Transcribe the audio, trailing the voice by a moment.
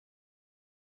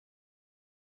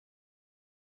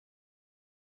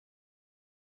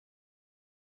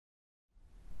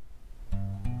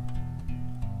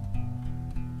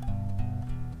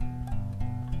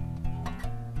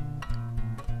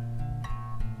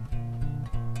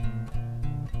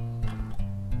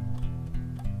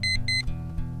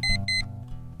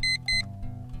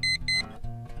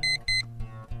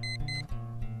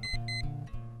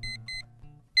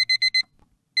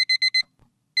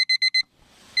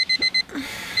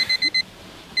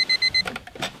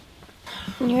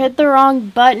You hit the wrong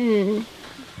button.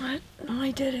 What? No,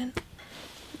 I didn't.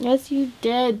 Yes, you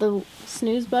did. The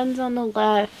snooze button's on the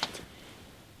left.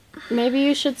 Maybe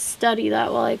you should study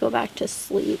that while I go back to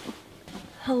sleep.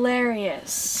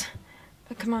 Hilarious.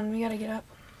 But come on, we gotta get up.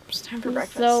 It's time for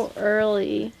breakfast. So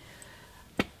early.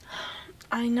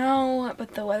 I know,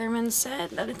 but the weatherman said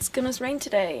that it's gonna rain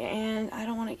today, and I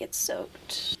don't want to get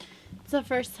soaked. It's the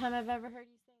first time I've ever heard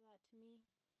you say that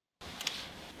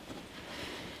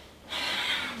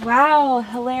to me. Wow,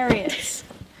 hilarious.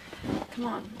 Come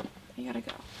on, we gotta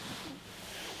go.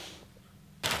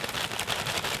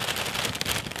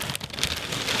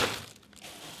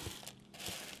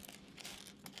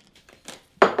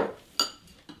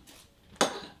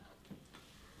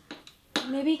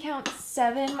 Maybe count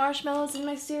 7 marshmallows in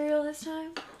my cereal this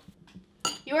time.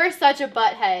 You are such a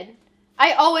butthead.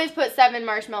 I always put 7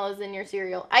 marshmallows in your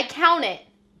cereal. I count it.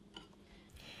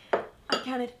 I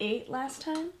counted 8 last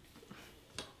time.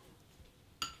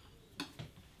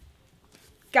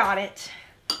 Got it.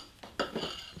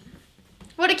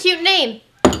 What a cute name.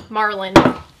 Marlin.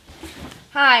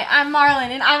 Hi, I'm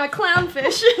Marlin, and I'm a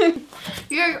clownfish.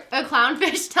 You're a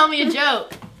clownfish? Tell me a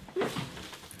joke.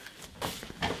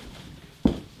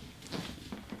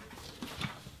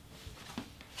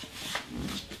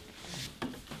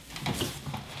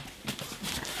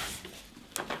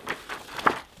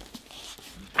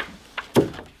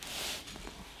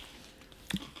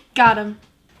 Got him.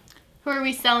 Who are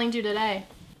we selling to today?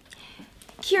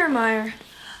 Kiermaier.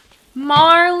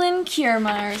 Marlin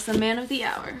Kiermaier is the man of the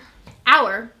hour.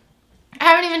 Hour? I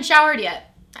haven't even showered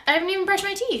yet. I haven't even brushed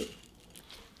my teeth.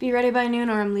 Be ready by noon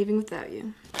or I'm leaving without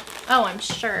you. Oh, I'm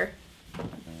sure.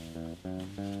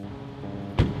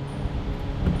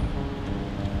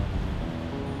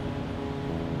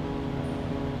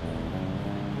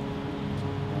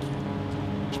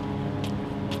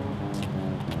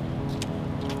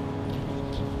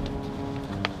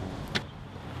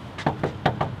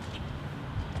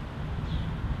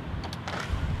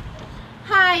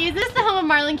 Hi, is this the home of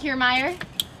Marlin Kiermaier?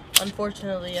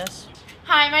 Unfortunately, yes.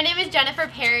 Hi, my name is Jennifer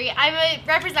Perry. I'm a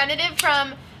representative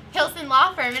from Hilson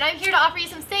Law Firm, and I'm here to offer you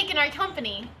some stake in our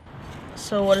company.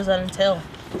 So what does that entail?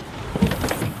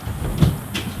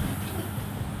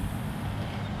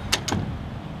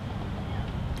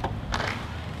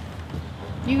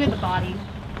 You get the body.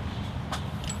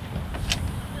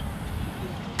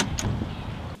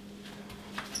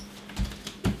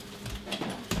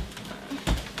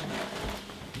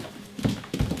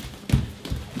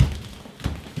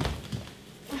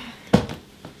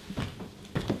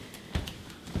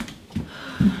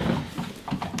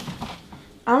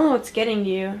 I don't know what's getting to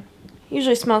you. He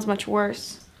usually smells much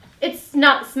worse. It's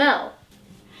not smell.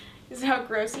 Is that how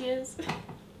gross he is?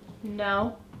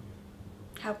 No.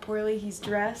 How poorly he's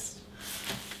dressed?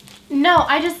 No,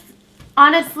 I just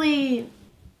honestly...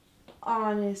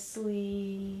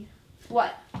 Honestly...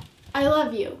 What? I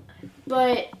love you,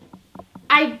 but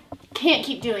I can't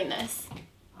keep doing this.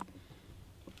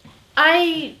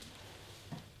 I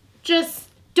just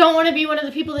don't want to be one of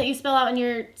the people that you spell out in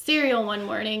your cereal one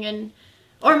morning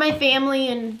or my family,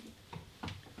 and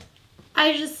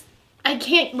I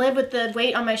can't live with the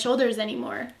weight on my shoulders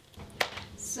anymore.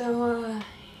 So,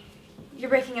 you're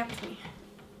breaking up with me.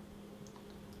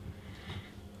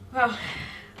 Well,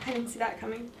 I didn't see that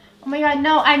coming. Oh my God,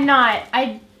 no, I'm not.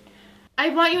 I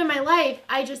want you in my life.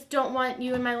 I just don't want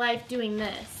you in my life doing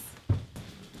this.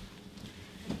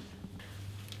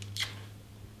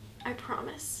 I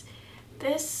promise.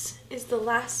 This is the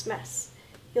last mess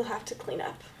you'll have to clean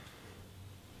up.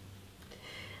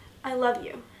 I love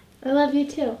you. I love you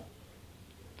too.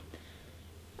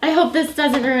 I hope this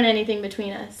doesn't ruin anything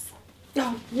between us.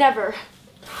 No, never.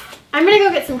 I'm gonna go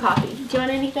get some coffee. Do you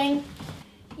want anything?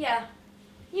 Yeah,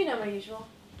 you know my usual.